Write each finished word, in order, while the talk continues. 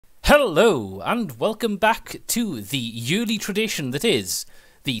Hello, and welcome back to the yearly tradition that is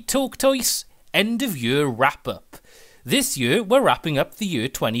the TalkToise end-of-year wrap-up. This year, we're wrapping up the year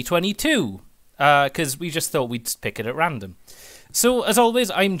 2022, because we just thought we'd pick it at random. So, as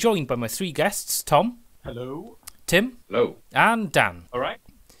always, I'm joined by my three guests, Tom. Hello. Tim. Hello. And Dan. All right.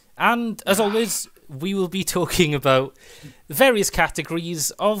 And, as always, we will be talking about various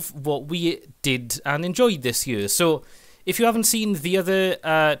categories of what we did and enjoyed this year. So, if you haven't seen the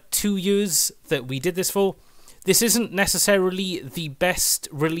other 2 years that we did this for, this isn't necessarily the best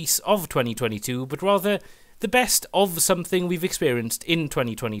release of 2022, but rather the best of something we've experienced in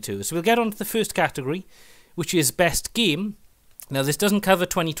 2022. So we'll get on to the first category, which is Best Game. Now, this doesn't cover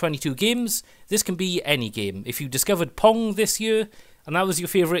 2022 games. This can be any game. If you discovered Pong this year, and that was your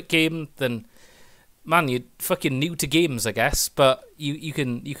favourite game, then, man, you're fucking new to games, I guess. But you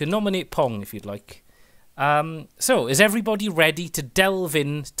can nominate Pong if you'd like. So, is everybody ready to delve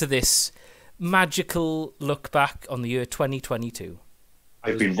into this magical look back on the year 2022?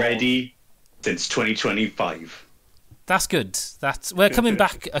 I've been ready since 2025. That's good. We're coming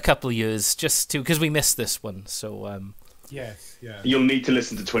back a couple of years just because we missed this one. So, Yes, yeah. You'll need to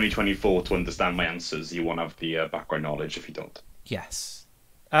listen to 2024 to understand my answers. You won't have the background knowledge if you don't. yes.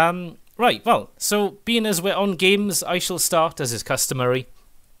 Right, well, so being as we're on games, I shall start as is customary.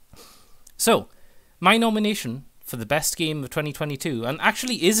 So, my nomination for the best game of 2022, and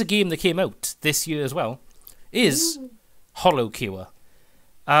actually is a game that came out this year as well, is HoloCure.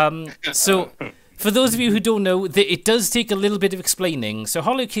 So, for those of you who don't know, it does take a little bit of explaining. So,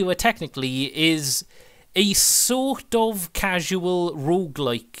 HoloCure technically is a sort of casual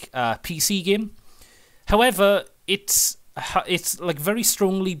roguelike PC game. However, it's like very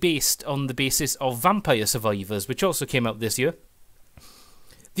strongly based on the basis of Vampire Survivors, which also came out this year.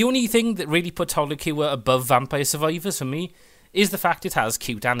 The only thing that really puts HoloCure above Vampire Survivors for me is the fact it has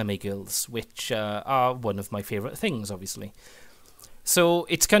cute anime girls, which are one of my favourite things, obviously. So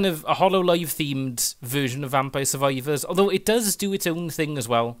it's kind of a HoloLive themed version of Vampire Survivors, although it does do its own thing as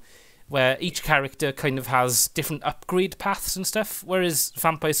well, where each character kind of has different upgrade paths and stuff, whereas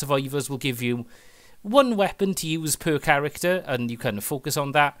Vampire Survivors will give you one weapon to use per character, and you kind of focus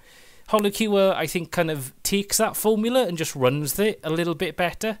on that. HoloCure, I think, kind of takes that formula and just runs it a little bit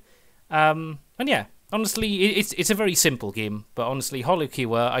better. And yeah, honestly, it's a very simple game. But honestly,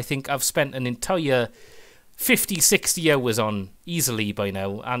 HoloCure, I think I've spent an entire 50, 60 hours on easily by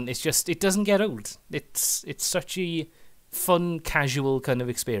now. And it doesn't get old. It's such a fun, casual kind of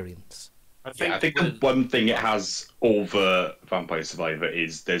experience. I think the one thing it has over Vampire Survivor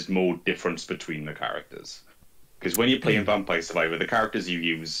is there's more difference between the characters. Because when you're playing Vampire Survivor, the characters you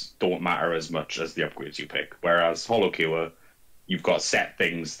use don't matter as much as the upgrades you pick. Whereas HoloCure, you've got set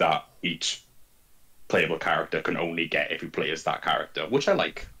things that each playable character can only get if you play as that character, which I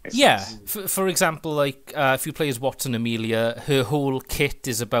like. Yeah, for example, like if you play as Watson Amelia, her whole kit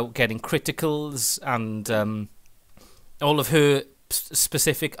is about getting criticals, and all of her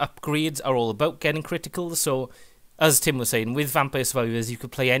specific upgrades are all about getting criticals. So, as Tim was saying, with Vampire Survivors, you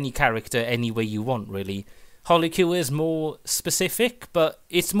could play any character any way you want, really. HoloCure is more specific, but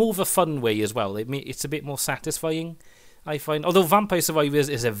it's more of a fun way as well. It's a bit more satisfying, I find. Although Vampire Survivors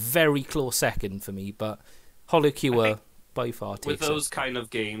is a very close second for me, but HoloCure by far takes with those kind of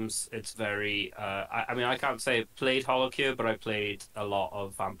games, it's very... I mean, I can't say I played HoloCure, but I played a lot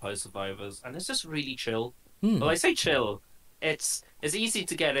of Vampire Survivors, and it's just really chill. Well, I say chill. It's easy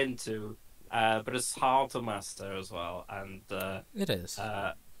to get into, but it's hard to master as well. And it is.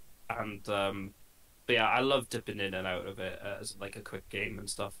 But yeah, I love dipping in and out of it as like a quick game and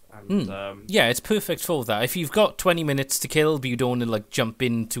stuff. And yeah, it's perfect for that. If you've got 20 minutes to kill, but you don't want to like jump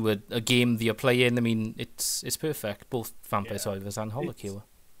into a game that you're playing, I mean, it's perfect. Both Vampire Survivors and HoloCure.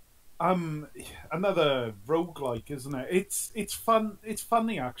 Another roguelike, isn't it? It's fun. It's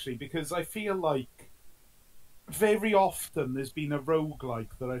funny actually, because I feel like very often there's been a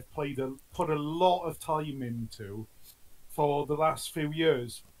roguelike that I've put a lot of time into for the last few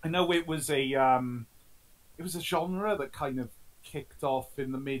years. I know it was a genre that kind of kicked off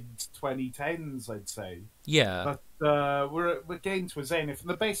in the mid-2010s, I'd say. Yeah. But we're getting to a zenith, and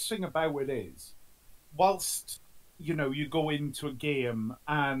the best thing about it is, whilst you go into a game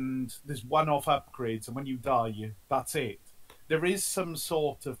and there's one-off upgrades, and when you die, that's it. There is some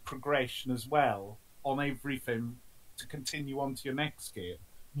sort of progression as well on everything to continue on to your next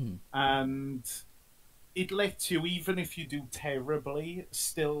game, and it lets you, even if you do terribly,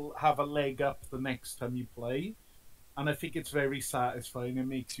 still have a leg up the next time you play. And I think it's very satisfying. It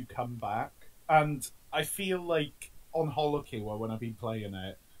makes you come back. And I feel like on HoloCure, when I've been playing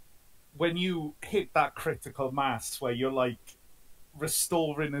it, when you hit that critical mass where you're like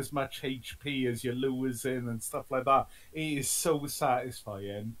restoring as much HP as you're losing and stuff like that. It is so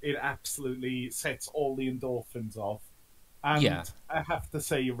satisfying. It absolutely sets all the endorphins off. And Yeah. I have to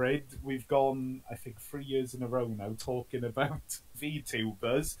say, Red, we've gone, I think, 3 years in a row now talking about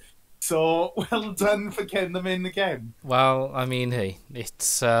VTubers. So well done for getting them in again. Well, I mean, hey,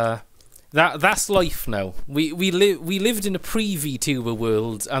 it's that's life now. We lived in a pre-VTuber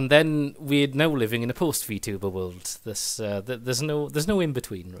world, and then we're now living in a post-VTuber world. There's no in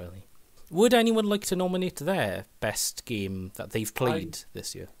between, really. Would anyone like to nominate their best game that they've played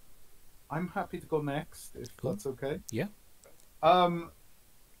this year? I'm happy to go next, if that's okay. Yeah.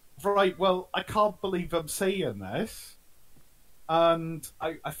 Right, well, I can't believe I'm saying this, and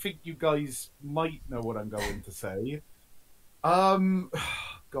I think you guys might know what I'm going to say.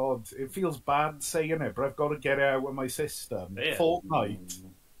 God, it feels bad saying it, but I've got to get it out of my system. Yeah. Fortnite.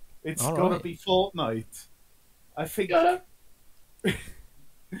 It's All got to right. be Fortnite. I think.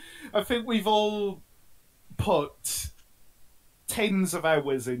 I think we've all put tens of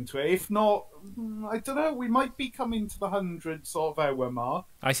hours into it. If not, I don't know. We might be coming to the 100 sort of hour mark.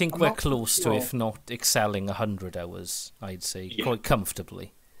 I think I'm we're not close to, sure. if not excelling 100 hours, I'd say, Yeah. quite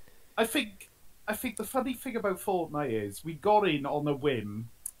comfortably. I think the funny thing about Fortnite is we got in on a whim.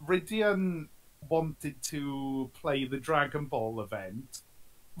 Ridian wanted to play the Dragon Ball event.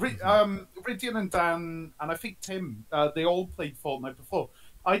 Ridian and Dan and I think Tim, they all played Fortnite before.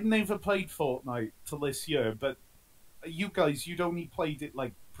 I'd never played Fortnite till this year, but you guys, you'd only played it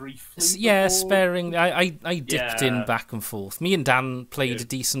like briefly. Yeah, before. sparing. I dipped in Yeah. back and forth. Me and Dan played Yeah. a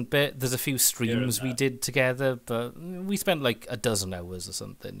decent bit. There's a few streams we there. did together, but we spent like a dozen hours or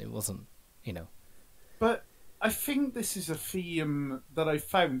something. It wasn't, But I think this is a theme that I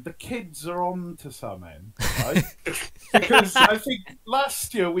found. The kids are on to something, right? Because I think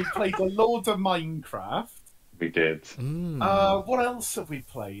last year we played a load of Minecraft. We did. What else have we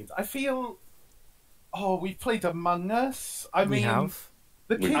played? I feel... Oh, we played Among Us. I we mean, have.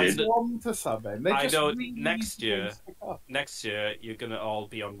 the We kids did. are on to something. They're I just know really next easy year- games to pick up. Next year, you're gonna all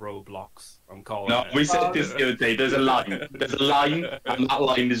be on Roblox. I'm calling No, it. we said this the other day. There's a line. There's a line, and that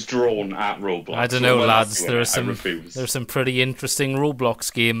line is drawn at Roblox. I don't So know, we're not lads. doing There are it. I some refuse. there's some pretty interesting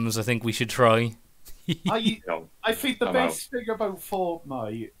Roblox games. I think we should try. I think the I'm best thing about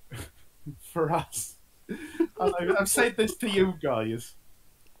Fortnite for us, and I've said this to you guys,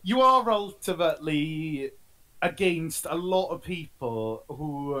 you are ultimately against a lot of people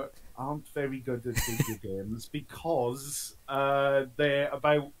who aren't very good at video games because they're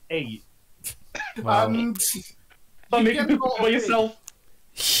about 8. Wow. And Stop you making get a people lot by of yourself.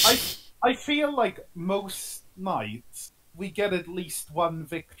 I feel like most nights we get at least one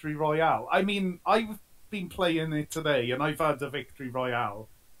victory royale. I mean, I've been playing it today and I've had a victory royale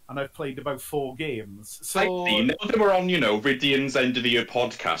and I've played about 4 games. So Now that we're on, Ridian's end of the year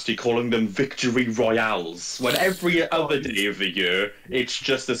podcast, you're calling them victory royales. When every other day of the year, it's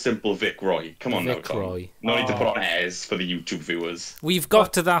just a simple Vic Roy. Come on, Vic now, Tom. Roy. No need to put on airs for the YouTube viewers. We've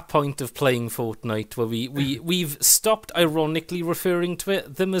got to that point of playing Fortnite where we've stopped ironically referring to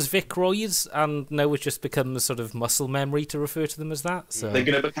them as Vic Roys, and now it just becomes sort of muscle memory to refer to them as that. So They're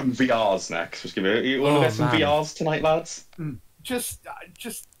going to become VRs next. You want to get some man. VRs tonight, lads? just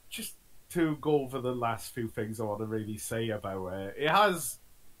to go over the last few things I want to really say about it. It has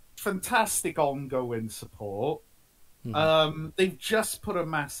fantastic ongoing support. They've just put a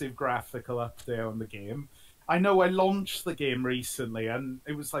massive graphical update on the game. I know I launched the game recently and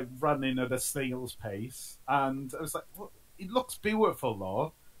it was like running at a snail's pace, and I was like, well, it looks beautiful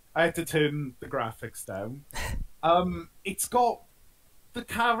though. I had to turn the graphics down. It's got the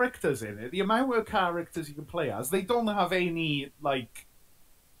characters in it, the amount of characters you can play as. They don't have any like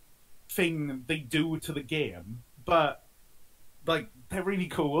thing they do to the game, but like they're really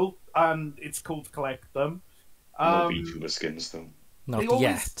cool and it's cool to collect them. No VTuber skins, though. not they always-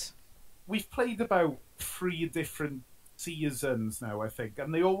 yet. We've played about 3 different seasons now, I think,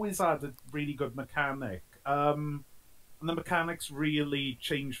 and they always had a really good mechanic. And the mechanics really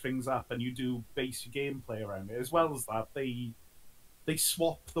change things up, and you do base your gameplay around it. As well as that, they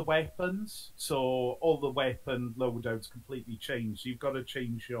swap the weapons, so all the weapon loadouts completely change. You've got to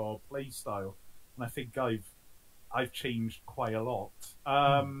change your play style, and I think I've changed quite a lot.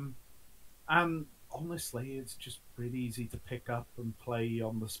 And honestly, it's just really easy to pick up and play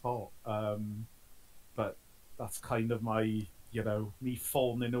on the spot. But that's kind of my, me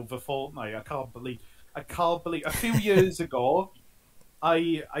fawning over Fortnite. I can't believe. A few years ago,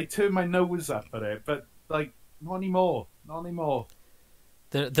 I turned my nose up at it, but like not anymore.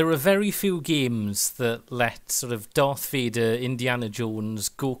 There are very few games that let sort of Darth Vader, Indiana Jones,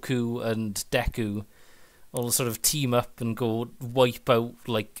 Goku, and Deku all sort of team up and go wipe out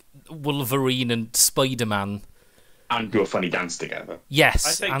like Wolverine and Spider-Man. And do a funny dance together.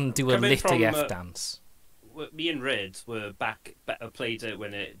 Yes, and do a lit AF dance. Me and Rid were played it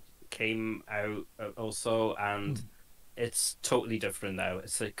when it came out also, and it's totally different now.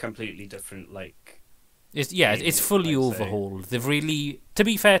 It's a completely different it's fully overhauled. They've really, to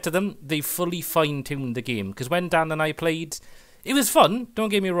be fair to them, they've fully fine-tuned the game. Because when Dan and I played, it was fun, don't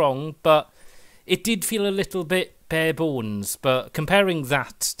get me wrong, but it did feel a little bit bare bones. But comparing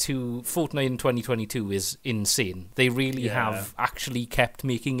that to Fortnite in 2022 is insane. They really have actually kept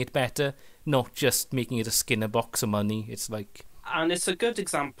making it better, not just making it a skinner box of money. It's like... And it's a good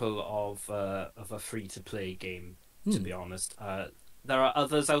example of a free-to-play game, to be honest. There are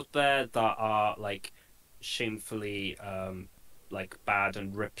others out there that are like shamefully bad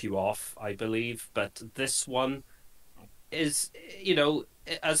and rip you off, I believe, but this one is,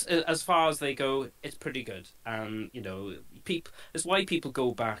 as far as they go, it's pretty good. And it's why people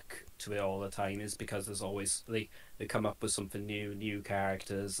go back to it all the time, is because there's always they come up with something new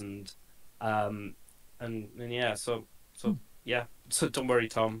characters, and yeah, so don't worry,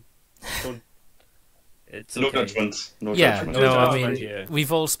 Tom. It's no okay. judgment. No judgment. I mean,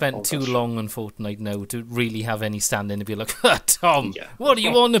 we've all spent too gosh. long on Fortnite now to really have any standing to be like, Tom, what are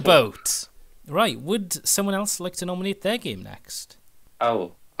you on about? Right, would someone else like to nominate their game next?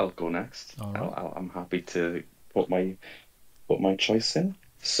 I'll go next. Right. I'm happy to put my choice in.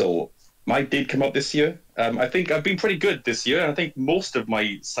 So mine did come out this year. I think I've been pretty good this year, and I think most of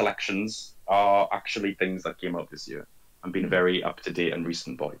my selections are actually things that came out this year. I'm being a very up-to-date and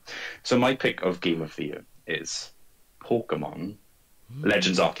recent boy. So my pick of Game of the Year is Pokemon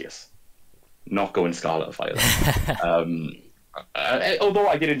Legends Arceus. Not going Scarlet or Violet. Although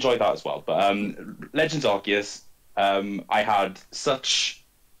I did enjoy that as well. But Legends Arceus, I had such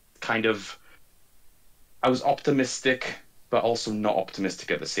kind of... I was optimistic, but also not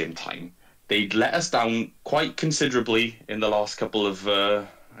optimistic at the same time. They'd let us down quite considerably in the last couple of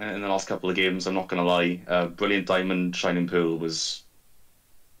games, I'm not going to lie. Brilliant Diamond, Shining Pearl was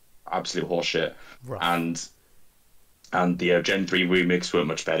absolute horseshit. Right. And the Gen 3 remakes weren't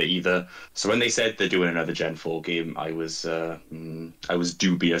much better either. So when they said they're doing another Gen 4 game, I was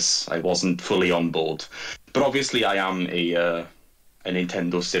dubious. I wasn't fully on board. But obviously I am a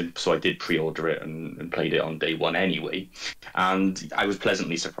Nintendo simp, so I did pre-order it and played it on day one anyway. And I was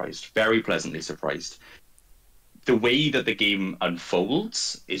pleasantly surprised, very pleasantly surprised. The way that the game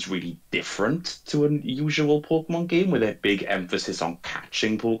unfolds is really different to a usual Pokemon game, with a big emphasis on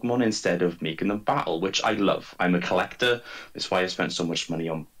catching Pokemon instead of making them battle, which I love. I'm a collector. That's why I spent so much money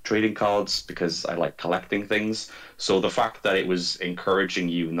on trading cards, because I like collecting things. So the fact that it was encouraging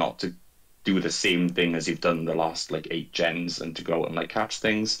you not to do the same thing as you've done the last 8 gens and to go out and catch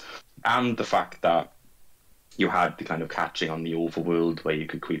things, and the fact that you had the kind of catching on the overworld where you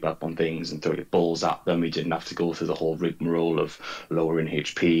could creep up on things and throw your balls at them. You didn't have to go through the whole rigmarole of lowering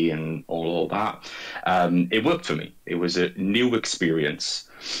HP and all that. It worked for me. It was a new experience.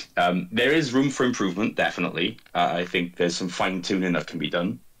 There is room for improvement, definitely. I think there's some fine-tuning that can be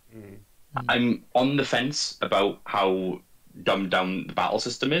done. I'm on the fence about how dumbed down the battle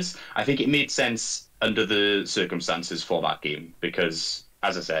system is. I think it made sense under the circumstances for that game because,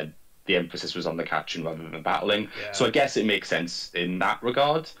 as I said, the emphasis was on the catching rather than battling. Yeah. So I guess it makes sense in that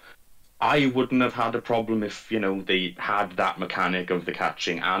regard. I wouldn't have had a problem if, they had that mechanic of the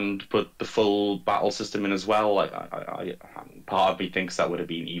catching and put the full battle system in as well. I part of me thinks that would have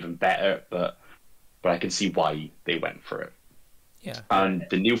been even better, but I can see why they went for it. Yeah. And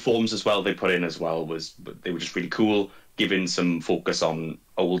the new forms as well they put in as well they were just really cool, giving some focus on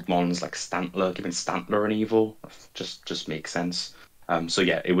old mons like Stantler, giving Stantler an evo. Just makes sense. So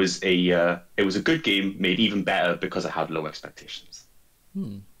yeah, it was a good game, made even better because I had low expectations.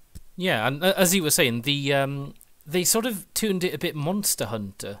 Yeah, and as you were saying, they sort of turned it a bit Monster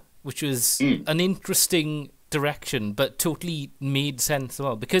Hunter, which was an interesting direction, but totally made sense as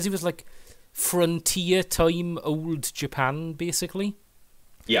well because it was like frontier time, old Japan, basically.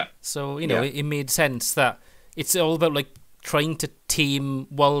 Yeah. So it made sense that it's all about trying to tame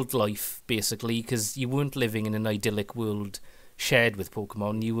wildlife, basically, because you weren't living in an idyllic world shared with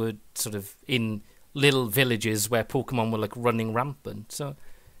Pokemon. You were sort of in little villages where Pokemon were running rampant. So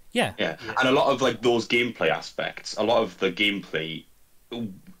yeah. And a lot of those gameplay aspects, a lot of the gameplay,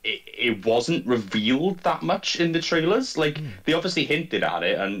 it wasn't revealed that much in the trailers. They obviously hinted at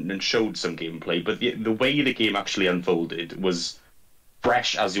it and showed some gameplay, but the way the game actually unfolded was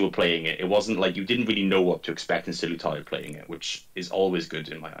fresh as you were playing it. It wasn't you didn't really know what to expect until you started playing it, which is always good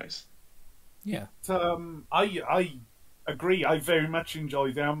in my eyes. Yeah. I Agree. I very much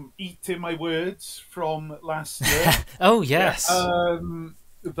enjoyed it. I'm eating my words from last year. Oh yes.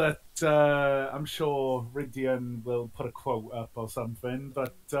 But I'm sure Ridian will put a quote up or something.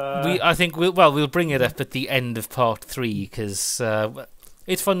 But I think we'll bring it up at the end of part 3 because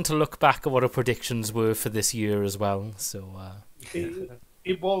it's fun to look back at what our predictions were for this year as well. So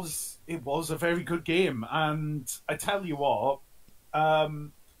it was a very good game, and I tell you what,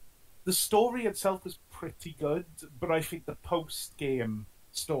 the story itself was pretty good, but I think the post game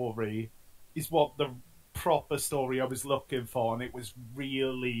story is what the proper story I was looking for, and it was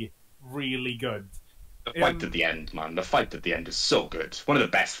really, really good. The fight at the end, man. The fight at the end is so good. One of the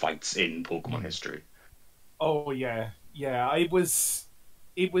best fights in Pokemon history. Oh yeah. It was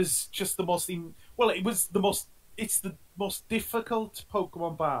just the most. It was the most. It's the most difficult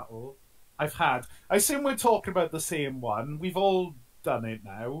Pokemon battle I've had. I assume we're talking about the same one. We've all done it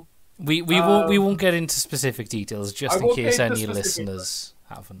now. we won't get into specific details just in case any specific- listeners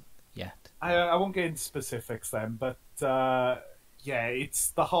haven't yet. I won't get into specifics then, but yeah, it's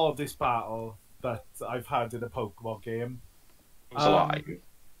the hardest battle that I've had in a Pokemon game. It was a lie.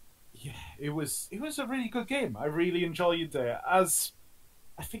 Yeah, it was a really good game. I really enjoyed it. As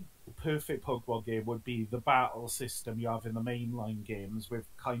I think the perfect Pokemon game would be the battle system you have in the mainline games with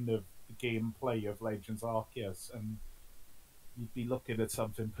kind of the gameplay of Legends Arceus, and you'd be looking at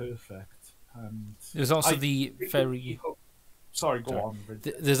something perfect. And There's also Sorry, go on.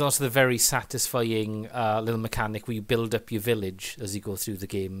 There's also the very satisfying little mechanic where you build up your village as you go through the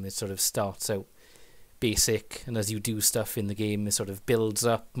game. It sort of starts out basic, and as you do stuff in the game, it sort of builds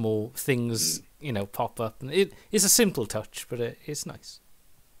up, more things, pop up. And it is a simple touch, but it's nice.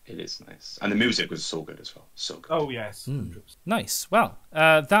 It is nice. And the music was so good as well. So good. Oh, yes. Nice. Well,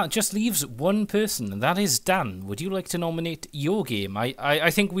 that just leaves one person, and that is Dan. Would you like to nominate your game?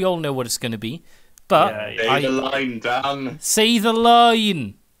 I think we all know what it's going to be. But Say the line, Dan. Say the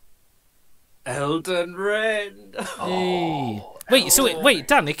line. Elden Ring. Hey. Wait,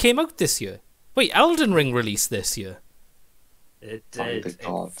 Dan, it came out this year. Wait, Elden Ring released this year. It By did. the It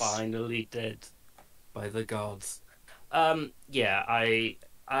gods. finally did. By the gods. Yeah, I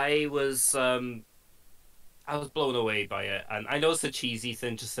was blown away by it, and I know it's a cheesy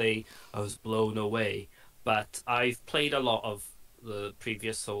thing to say. I was blown away, but I've played a lot of the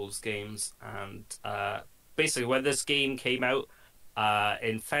previous Souls games, and basically when this game came out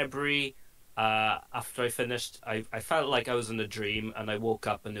in February, after I finished, I felt like I was in a dream, and I woke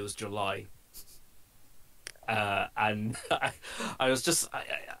up and it was July. And I was just,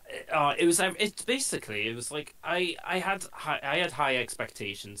 it was like I had high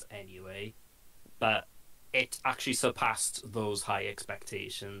expectations anyway, but it actually surpassed those high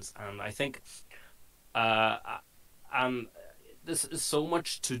expectations, and I think, there's so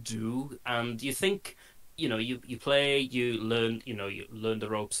much to do, and you think, you play, you learn, you learn the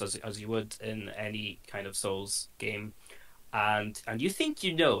ropes as you would in any kind of Souls game. And you think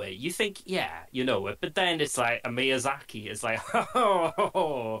you know it. You think, yeah, you know it. But then it's like a Miyazaki. It's like,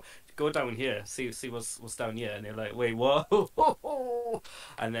 go down here, see what's down here. And you're like, wait, whoa.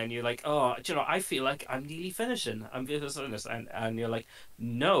 And then you're like, I feel like I'm nearly finishing. I'm finishing this. And you're like,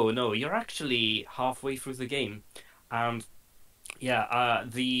 no, you're actually halfway through the game. And yeah,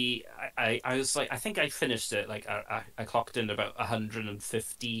 I was like, I think I finished it. Like I clocked in about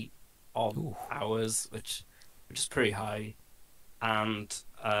 150 odd hours, which is pretty high. And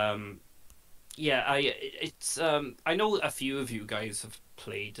I know a few of you guys have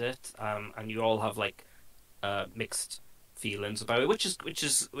played it, and you all have like mixed feelings about it, which is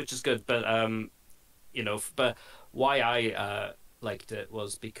good. But but why I liked it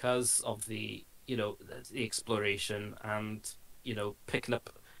was because of the the exploration, and picking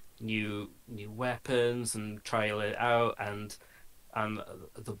up new weapons and trial it out, and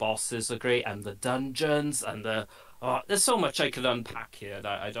the bosses are great, and the dungeons, and there's so much I could unpack here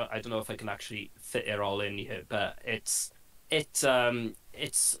that I don't know if I can actually fit it all in here, but it's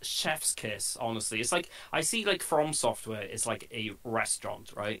chef's kiss, honestly. It's like, I see like From Software is like a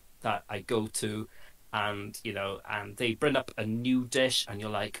restaurant, right, that I go to, and and they bring up a new dish, and you're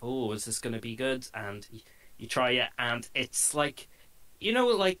like, oh, is this going to be good? And you try it, and it's like,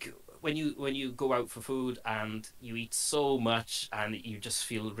 like when you go out for food and you eat so much and you just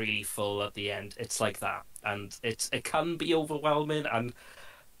feel really full at the end. It's like that, and it can be overwhelming,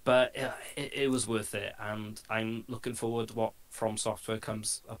 but it was worth it, and I'm looking forward to what From Software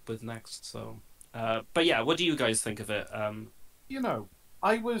comes up with next. So, but yeah, what do you guys think of it?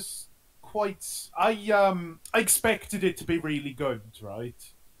 I was I expected it to be really good,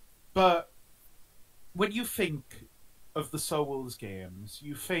 right? But when you think of the Souls games,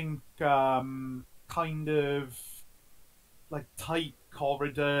 you think kind of like tight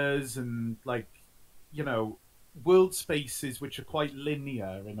corridors and like, you know, world spaces which are quite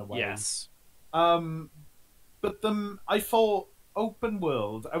linear in a way. Yes. But I thought open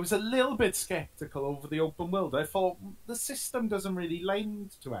world. I was a little bit skeptical over the open world. I thought the system doesn't really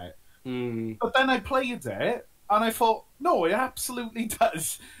lend to it. But then I played it, and I thought, no, it absolutely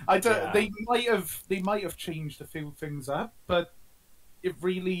does. They might have changed a few things up, but it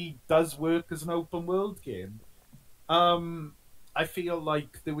really does work as an open world game. I feel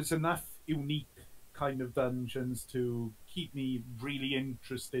like there was enough unique kind of dungeons to keep me really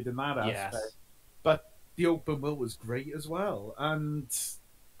interested in that aspect. Yes. But the open world was great as well, and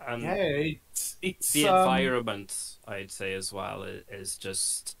yeah, it's the environment, I'd say as well, is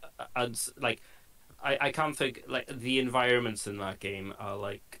just like I can't think, like, the environments in that game are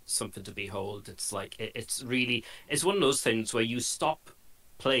like something to behold. It's like it's one of those things where you stop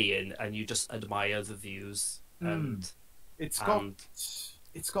playing and you just admire the views, and it's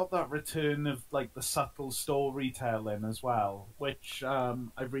got that return of like the subtle storytelling as well, which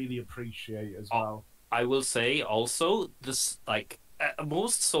I really appreciate as well. I will say also, this, like,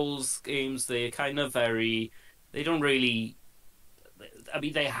 most Souls games, they don't really, I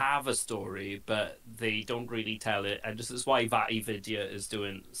mean, they have a story, but they don't really tell it, and this is why Vidya is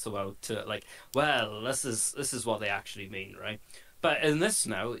doing so well to, like, well, this is what they actually mean, right? But in this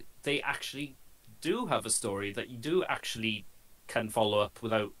now, they actually do have a story that you do actually can follow up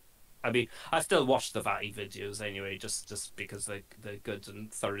without. I mean, I still watch the Vati videos anyway, just because they're good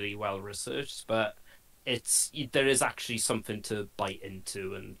and thoroughly well researched, but there is actually something to bite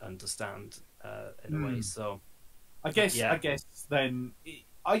into and understand in a way. So I guess then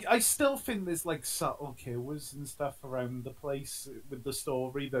I still think there's like subtle kills and stuff around the place with the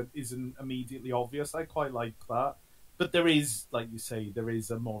story that isn't immediately obvious. I quite like that, but there is, like you say, there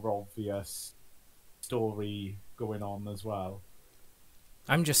is a more obvious story going on as well.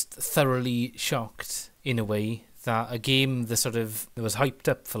 I'm just thoroughly shocked in a way that a game that was hyped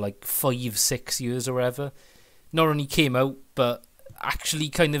up for like 5-6 years or whatever, not only came out but actually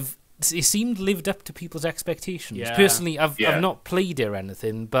kind of, it seemed lived up to people's expectations. Yeah. Personally, I've not played it or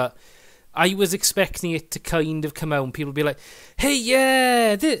anything, but I was expecting it to kind of come out and people would be like, "Hey,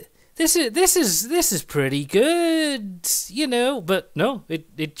 yeah, this is pretty good," you know. But no,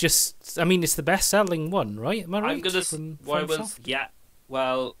 it just, I mean, it's the best selling one, right? Am I right? I'm gonna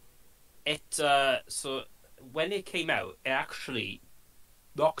Well, it so when it came out, it actually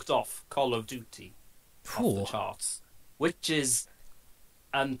knocked off Call of Duty off the charts, which is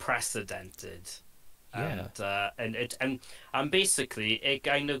unprecedented. Yeah. And basically it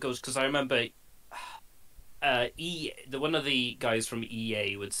kind of goes, because I remember one of the guys from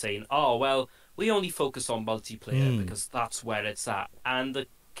EA would say, "Oh, well, we only focus on multiplayer because that's where it's at." And the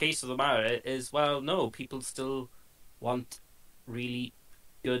case of the matter is, well, no, people still want really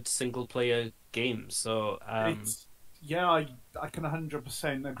good single player games. So I can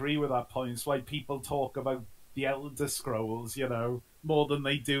 100% agree with that point. It's why people talk about the Elder Scrolls, you know, more than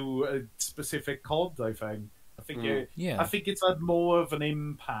they do a specific COD. I think it's had more of an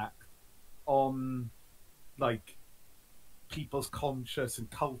impact on like people's conscience and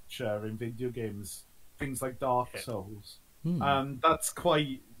culture in video games, things like Dark Souls. And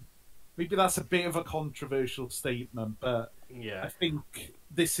maybe that's a bit of a controversial statement, but I think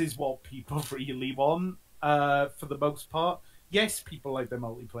this is what people really want for the most part. Yes, people like their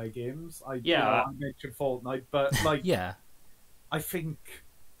multiplayer games. I mentioned Fortnite, but like, I think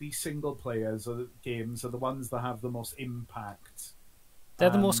these single players games are the ones that have the most impact. They're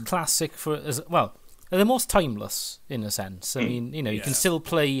the most classic they're the most timeless in a sense. I mean, you know, you can still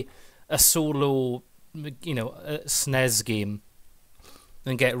play a solo, you know, a SNES game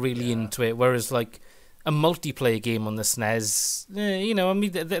and get really into it, whereas like a multiplayer game on the SNES, you know, I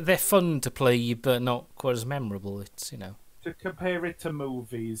mean, they're fun to play, but not quite as memorable. It's, you know. To compare it to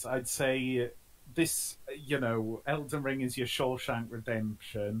movies, I'd say this, you know, Elden Ring is your Shawshank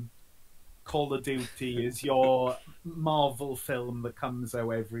Redemption. Call of Duty is your Marvel film that comes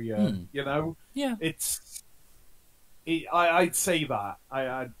out every year. You know, I'd say that.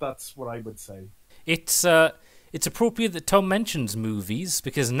 That's what I would say. It's appropriate that Tom mentions movies,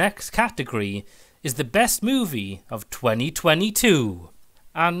 because next category is the best movie of 2022.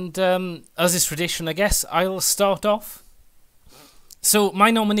 And as is tradition, I guess I'll start off. So my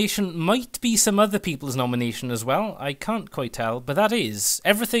nomination might be some other people's nomination as well. I can't quite tell, but that is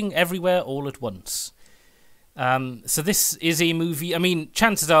Everything Everywhere All at Once. So this is a movie. I mean,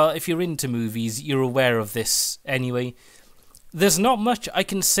 chances are, if you're into movies, you're aware of this anyway. There's not much I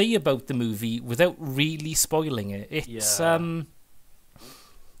can say about the movie without really spoiling it.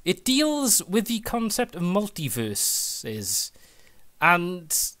 it deals with the concept of multiverses,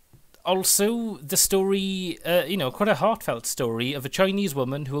 and also the story, quite a heartfelt story of a Chinese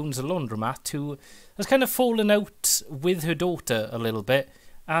woman who owns a laundromat who has kind of fallen out with her daughter a little bit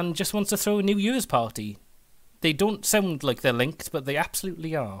and just wants to throw a New Year's party. They don't sound like they're linked, but they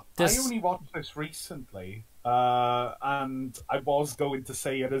absolutely are. I only watched this recently, and I was going to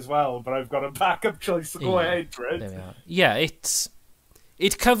say it as well, but I've got a backup choice, so go ahead, Fred. There we are. Yeah,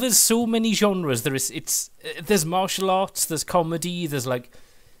 it covers so many genres. There's martial arts, there's comedy, there's like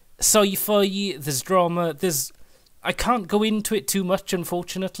sci-fi, there's drama, I can't go into it too much,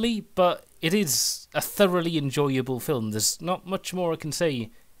 unfortunately, but it is a thoroughly enjoyable film. There's not much more I can say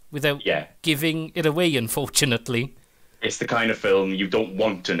without giving it away, unfortunately. It's the kind of film you don't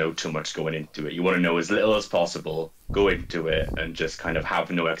want to know too much going into it. You want to know as little as possible, go into it, and just kind of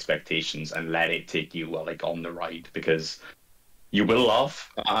have no expectations and let it take you on the ride, because you will laugh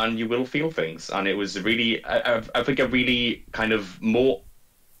and you will feel things. And it was really, I think, a really kind of more,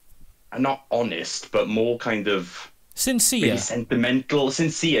 not honest, but more kind of sincere, really sentimental,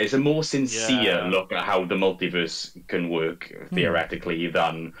 sincere. It's a more sincere look at how the multiverse can work theoretically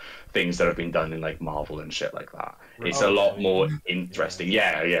than things that have been done in Marvel and shit like that. It's a lot more interesting.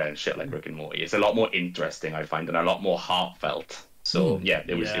 Yeah, shit like Rick and Morty. It's a lot more interesting, I find, and a lot more heartfelt. So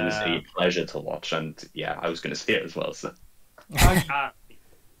it was a pleasure to watch, and I was going to say it as well. So.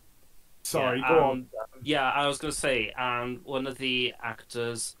 Sorry, go on. Yeah, I was going to say, and one of the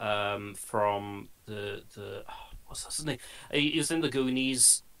actors from the what's his name? He was in the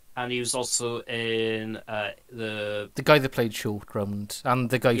Goonies, and he was also in the guy that played Short Round, and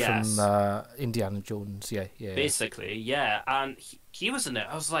the guy from Indiana Jones. Yeah. Basically, yeah, and he was in it.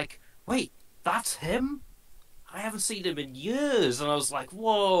 I was like, wait, that's him? I haven't seen him in years, and I was like,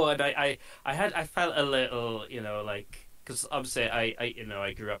 whoa! And I felt a little, because obviously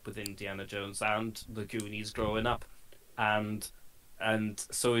I grew up with Indiana Jones and the Goonies growing up, and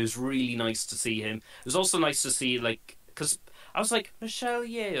so it was really nice to see him. It was also nice to see because I was like, Michelle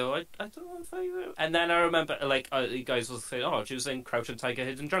Yeoh, I don't know if I, and then I remember you guys were saying, oh, she was in Crouching Tiger,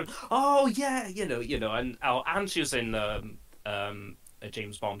 Hidden Dragon. Oh yeah, and she was in a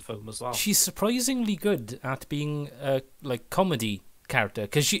James Bond film as well. She's surprisingly good at being a comedy character,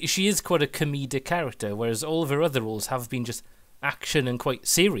 because she is quite a comedic character, whereas all of her other roles have been just action and quite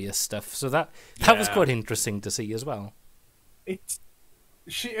serious stuff. So that was quite interesting to see as well.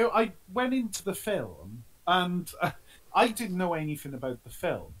 I went into the film and I didn't know anything about the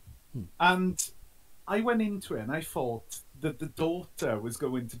film, and I went into it and I thought that the daughter was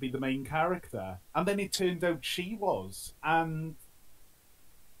going to be the main character, and then it turned out she was, and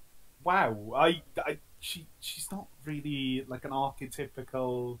wow, she's not really an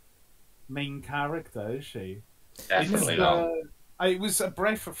archetypical main character, is she? Definitely not. It was a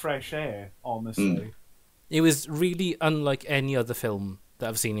breath of fresh air, honestly. It was really unlike any other film that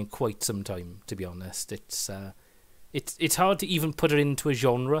I've seen in quite some time, to be honest. It's hard to even put it into a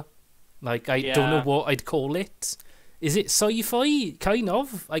genre. I don't know what I'd call it. Is it sci-fi? Kind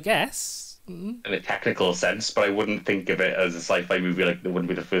of, I guess. In a technical sense, but I wouldn't think of it as a sci-fi movie. That wouldn't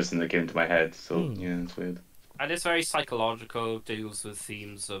be the first thing that came to my head. So it's weird. And it's very psychological. Deals with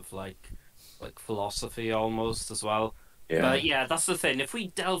themes of philosophy almost as well. Yeah. But that's the thing. If we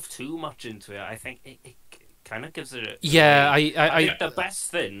delve too much into it, I think it kind of gives it. I think the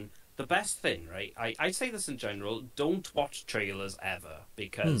best thing, right? I say this in general. Don't watch trailers ever,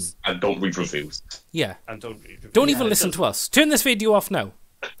 because and don't read reviews. Yeah, and don't read reviews. Don't even listen to us. Turn this video off now.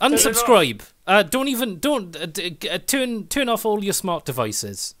 Unsubscribe. Turn off all your smart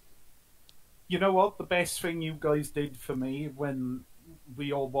devices. You know what? The best thing you guys did for me when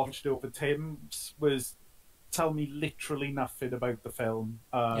we all watched over Tim's was tell me literally nothing about the film.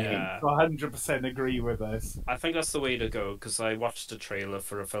 I 100% agree with this. I think that's the way to go, because I watched a trailer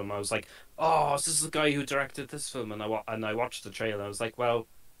for a film. I was like, oh, this is the guy who directed this film, and I watched the trailer. I was like, well,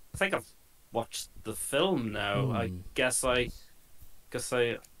 I think I've watched the film now. I guess I'll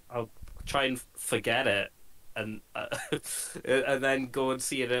try and forget it, and and then go and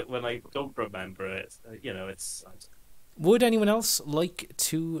see it when I don't remember it. It's. Would anyone else like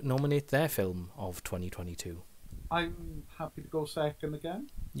to nominate their film of 2022? I'm happy to go second again.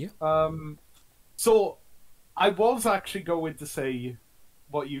 Yeah. So I was actually going to say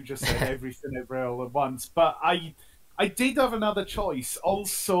what you just said, everything everywhere all at once, but I did have another choice,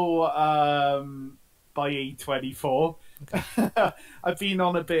 also by A24. Okay. I've been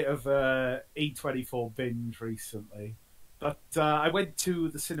on a bit of a A24 binge recently. But I went to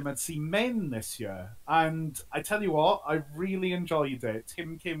the cinema to see Men this year, and I tell you what, I really enjoyed it.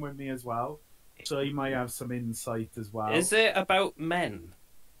 Tim came with me as well, so he might have some insight as well. Is it about men?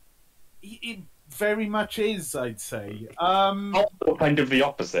 It very much is, I'd say. Also kind of the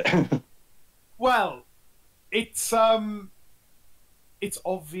opposite. Well, it's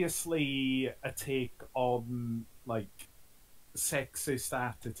obviously a take on like sexist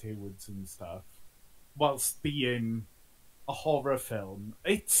attitudes and stuff, whilst being a horror film.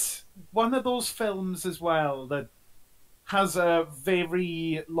 It's one of those films as well that has a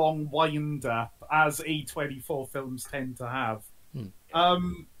very long wind up, as A24 films tend to have.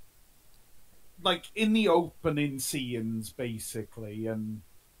 Like in the opening scenes, basically, and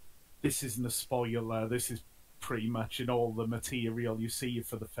this isn't a spoiler, this is pretty much in all the material you see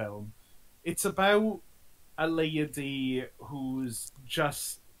for the film. It's about a lady who's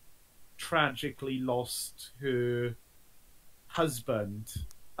just tragically lost her husband.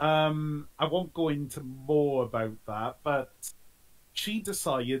 I won't go into more about that, but she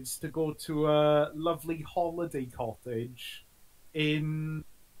decides to go to a lovely holiday cottage in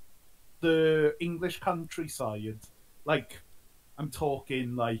the English countryside. Like, I'm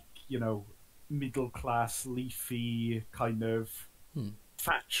talking like, middle class, leafy, kind of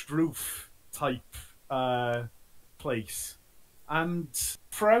thatched roof type place. And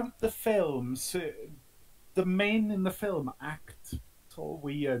throughout the film, so the men in the film act so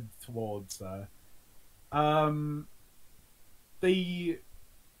weird towards her. They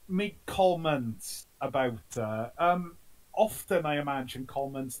make comments about her. Often, I imagine,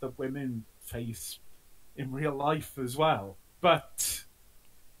 comments that women face in real life as well. But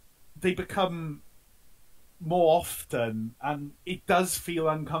they become more often, and it does feel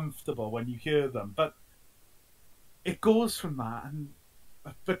uncomfortable when you hear them. But it goes from that and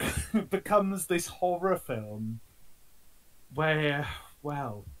it becomes this horror film where,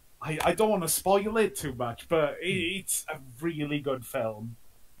 well, I don't want to spoil it too much, but it's a really good film.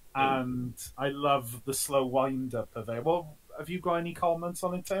 And I love the slow wind up of it. Well, have you got any comments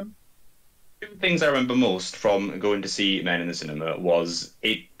on it, Tim? Two things I remember most from going to see Men in the Cinema was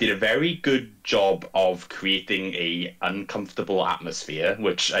it did a very good job of creating a uncomfortable atmosphere,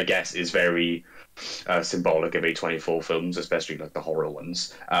 which I guess is very symbolic of A24 films, especially like the horror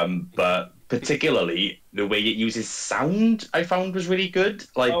ones. But particularly the way it uses sound, I found was really good.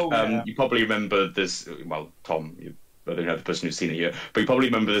 Like, you probably remember this. Well, Tom, I don't know the person who's seen it here, but you probably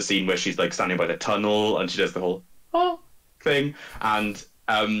remember the scene where she's like standing by the tunnel and she does the whole thing, and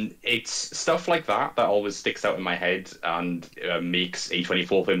it's stuff like that that always sticks out in my head and makes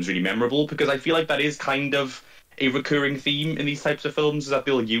A24 films really memorable, because I feel like that is kind of a recurring theme in these types of films, is that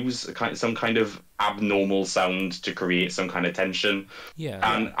they'll use some kind of abnormal sound to create some kind of tension.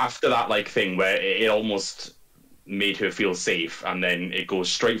 And after that like thing where it almost made her feel safe, and then it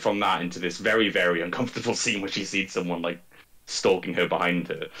goes straight from that into this very, very uncomfortable scene where she sees someone like stalking her behind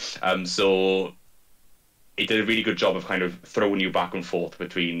her. So it did a really good job of kind of throwing you back and forth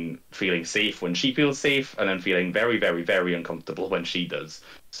between feeling safe when she feels safe and then feeling very, very, very uncomfortable when she does.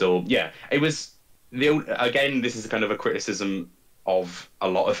 So yeah, it was again, this is kind of a criticism of a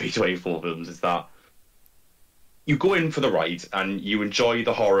lot of A24 films, is that you go in for the ride and you enjoy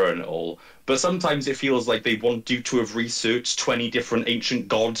the horror and all, but sometimes it feels like they want you to have researched 20 different ancient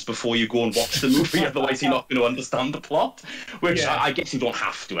gods before you go and watch the movie, otherwise you're not going to understand the plot, which I guess you don't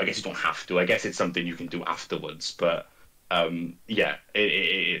have to. I guess it's something you can do afterwards, but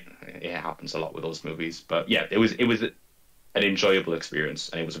it happens a lot with those movies. But yeah, it was an enjoyable experience,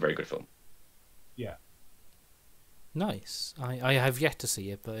 and it was a very good film. Yeah. Nice. I have yet to see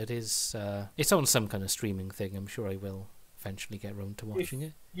it, but it is it's on some kind of streaming thing. I'm sure I will eventually get round to watching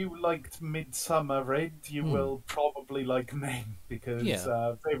it. If you liked Midsummer, Red, you will probably like Men, because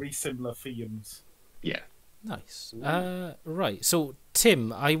very similar themes. Yeah. Nice. Right. So,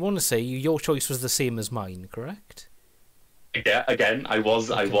 Tim, I want to say your choice was the same as mine, correct? Yeah, again, I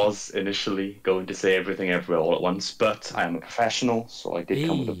was initially going to say Everything Everywhere All at Once, but I am a professional, so I did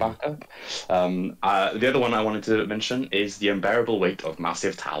come with a backup. The other one I wanted to mention is The Unbearable Weight of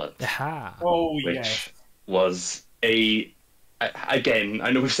Massive Talent. Aha. Which was again,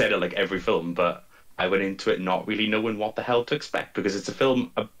 I know we've said it like every film, but I went into it not really knowing what the hell to expect, because it's a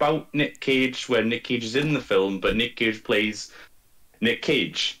film about Nick Cage, where Nick Cage is in the film, but Nick Cage plays Nick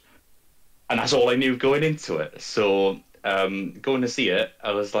Cage. And that's all I knew going into it. So going to see it,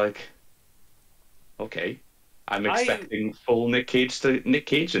 I was like, okay, I'm expecting full Nick Cage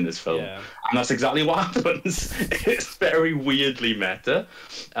in this film, and that's exactly what happens. It's very weirdly meta.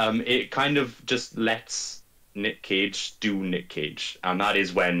 It kind of just lets Nick Cage do Nick Cage, and that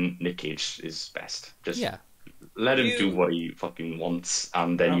is when Nick Cage is best. Just let him do what he fucking wants,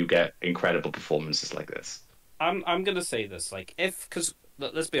 and then you get incredible performances like this. I'm gonna say this, like, because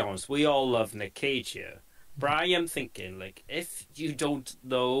let's be honest, we all love Nick Cage here. But I am thinking, like, if you don't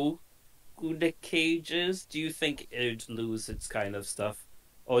know who Nick Cage is, do you think it'd lose its kind of stuff?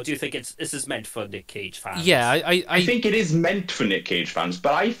 Or do you think this is meant for Nick Cage fans? Yeah, I think it is meant for Nick Cage fans,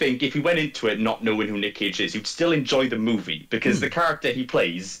 but I think if you went into it not knowing who Nick Cage is, you'd still enjoy the movie because the character he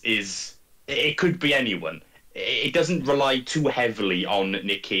plays is it could be anyone. It doesn't rely too heavily on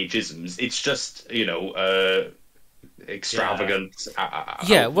Nick Cage-isms. It's just extravagant, out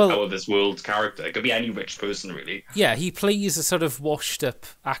of this world character. It could be any rich person, really. Yeah, he plays a sort of washed-up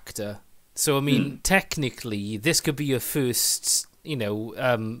actor. So, I mean, technically, this could be your first,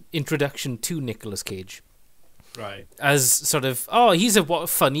 introduction to Nicolas Cage. Right. As sort of, he's a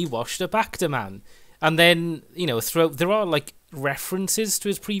funny, washed-up actor, man. And then, throughout, there are, like, references to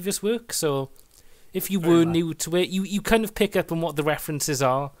his previous work, so if you were new to it, you kind of pick up on what the references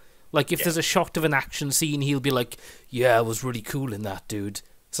are. Like, if there's a shot of an action scene, he'll be like, yeah, I was really cool in that, dude.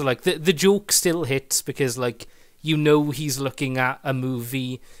 So, like, the joke still hits because, like, he's looking at a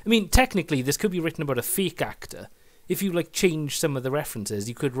movie. I mean, technically, this could be written about a fake actor. If you, like, change some of the references,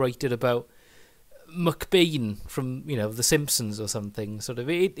 you could write it about McBain from, The Simpsons or something. Sort of,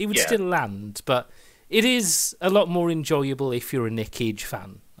 it would still land, but it is a lot more enjoyable if you're a Nick Cage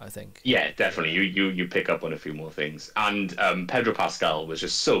fan, I think. Yeah, definitely. You pick up on a few more things. And Pedro Pascal was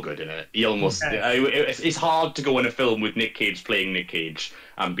just so good in it. He almost... it's hard to go in a film with Nick Cage playing Nick Cage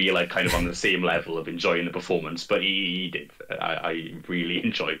and be like kind of on the same level of enjoying the performance, but he did. I really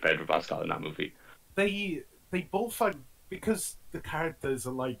enjoyed Pedro Pascal in that movie. They both are... Because the characters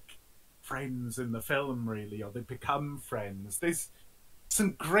are like friends in the film, really, or they become friends. There's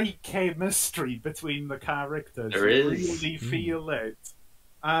some great chemistry between the characters. There is. You really feel it.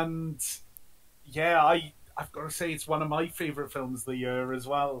 And yeah, I've got to say it's one of my favourite films of the year as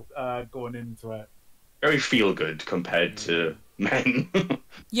well, going into it. Very feel good compared to Men.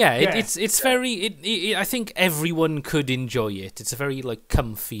 It's very... I think everyone could enjoy it. It's a very, like,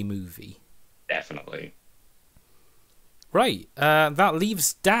 comfy movie. Definitely. Right, that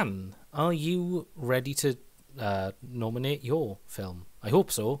leaves Dan. Are you ready to nominate your film? I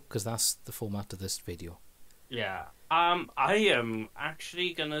hope so, because that's the format of this video. Yeah. I am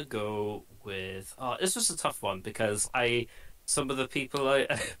actually gonna go with... this was a tough one because some of the people I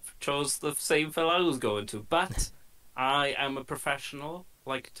chose the same film I was going to, but I am a professional,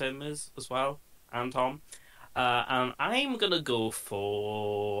 like Tim is as well, and Tom. And I'm gonna go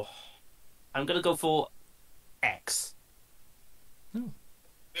for X.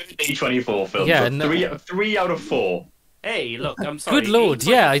 A24 film. Yeah, so 3 out of 4. Hey, look, I'm sorry. Good lord,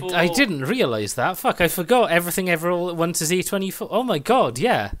 yeah, I A24 didn't realise that. Fuck, I forgot Everything Ever All at Once is A24. Oh my god,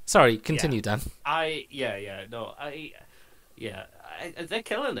 yeah. Sorry, continue, Dan. They're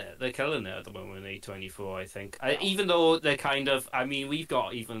killing it. They're killing it at the moment, A24, I think. Even though they're kind of... I mean, we've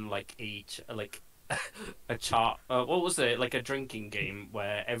got even, like, a chart... what was it? Like a drinking game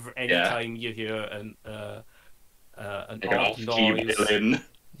where anytime you hear an Like odd noise... violin.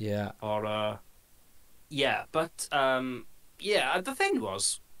 Yeah. Or, but the thing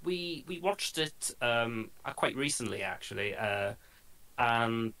was, we watched it quite recently, actually,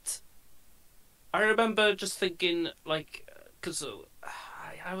 and I remember just thinking, like, because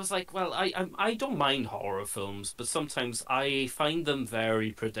I was like, well, I don't mind horror films, but sometimes I find them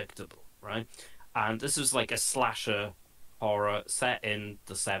very predictable, right? And this was like a slasher horror set in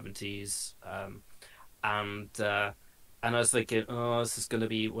the 70s, and I was thinking, this is going to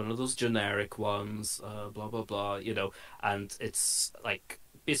be one of those generic ones, blah, blah, blah, and it's like,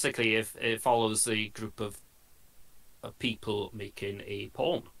 basically, if it follows a group of people making a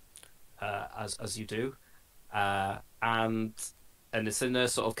porn, as you do, and it's in a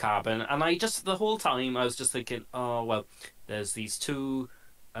sort of cabin, and the whole time I was just thinking, oh, well, there's these two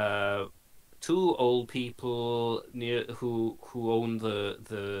old people who own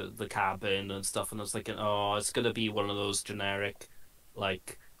the cabin and stuff, and I was thinking, oh, it's gonna be one of those generic,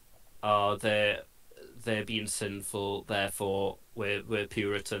 like, they're being sinful, therefore we're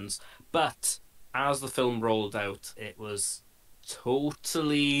Puritans. But as the film rolled out, it was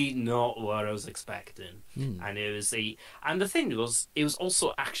totally not what I was expecting, and and the thing was, it was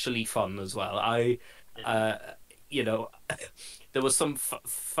also actually fun as well. There was some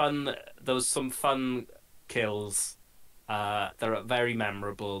fun. There was some fun kills that are very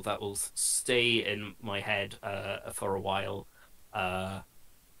memorable that will stay in my head for a while.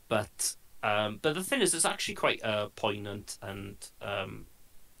 But the thing is, it's actually quite poignant, and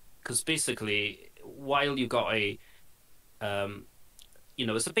because basically, while you got it's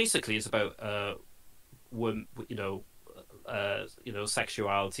about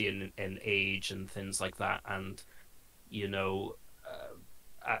sexuality and age and things like that, and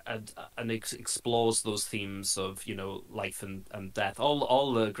and explores those themes of life and death,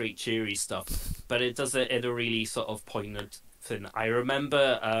 all the great cheery stuff, but it does it in a really sort of poignant thing. I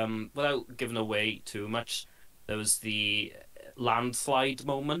remember, without giving away too much, there was the landslide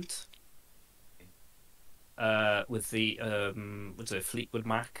moment with the what's it, Fleetwood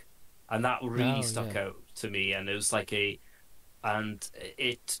Mac, and that really stuck out to me, and it was like and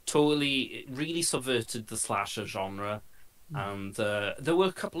it really subverted the slasher genre. And there were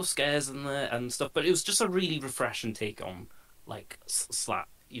a couple of scares in there and stuff, but it was just a really refreshing take on like slasher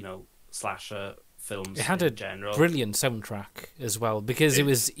films. It had in a general. brilliant soundtrack as well, because it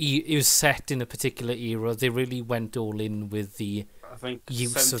was set in a particular era. They really went all in with the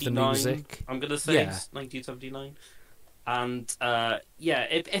use of the music. I'm gonna say 1979, and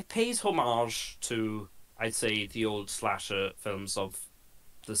it pays homage to, I'd say, the old slasher films of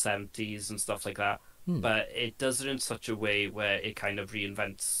the 70s and stuff like that. But it does it in such a way where it kind of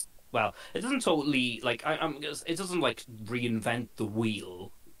reinvents. Well, it doesn't totally it doesn't like reinvent the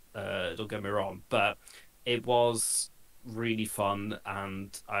wheel. Don't get me wrong, but it was really fun,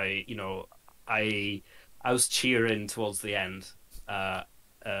 and I was cheering towards the end for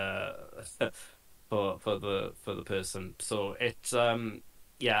the person. So it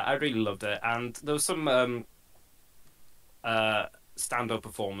I really loved it, and there was some stand-up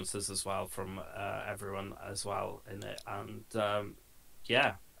performances as well from everyone as well in it, and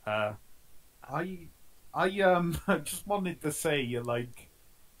I just wanted to say,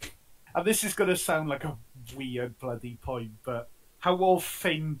 and this is going to sound like a weird bloody point, but how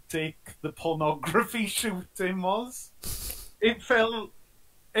authentic the pornography shooting was. It felt,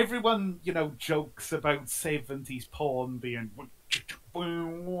 everyone jokes about 70s porn being with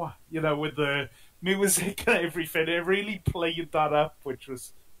the music and everything. It really played that up, which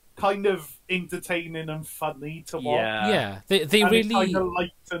was kind of entertaining and funny to watch. Yeah, they and really kind of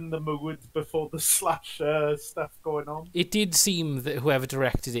lightened the mood before the slasher stuff going on. It did seem that whoever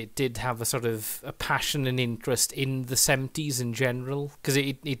directed it did have a sort of a passion and interest in the 70s in general, because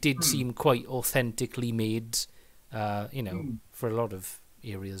it did seem quite authentically made, for a lot of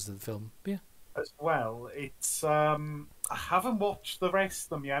areas of the film. Yeah. As well, it's I haven't watched the rest of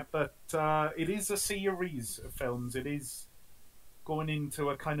them yet, but it is a series of films. It is going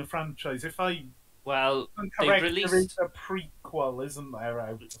into a kind of franchise. If I'm correct, there is a prequel, isn't there?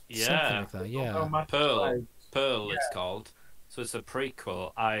 Out? Yeah, something like that. Pearl. It's called. So it's a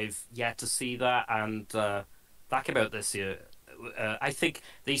prequel. I've yet to see that, and that came out this year. I think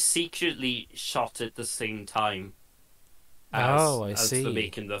they secretly shot it the same time as the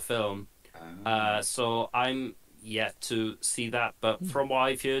making the film. So I'm yet to see that, but from what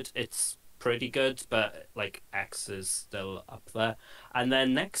I've heard, it's pretty good. But like X is still up there. And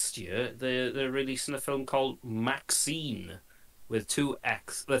then next year they're releasing a film called Maxine with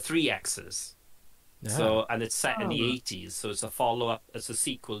three X's. Yeah. So, and it's set in the 80s, so it's a follow-up. It's a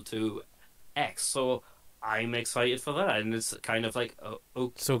sequel to X. So I'm excited for that, and it's kind of like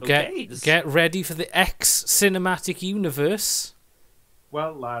so get ready for the X cinematic universe.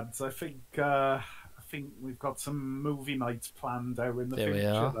 Well, lads, I think we've got some movie nights planned out in the future. We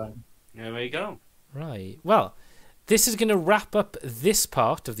are. Then. There we go. Right. Well, this is going to wrap up this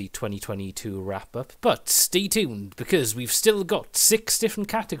part of the 2022 wrap-up, but stay tuned, because we've still got 6 different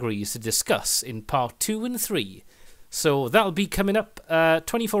categories to discuss in part 2 and 3. So that'll be coming up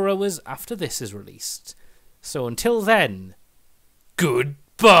 24 hours after this is released. So until then,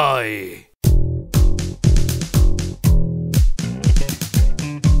 goodbye!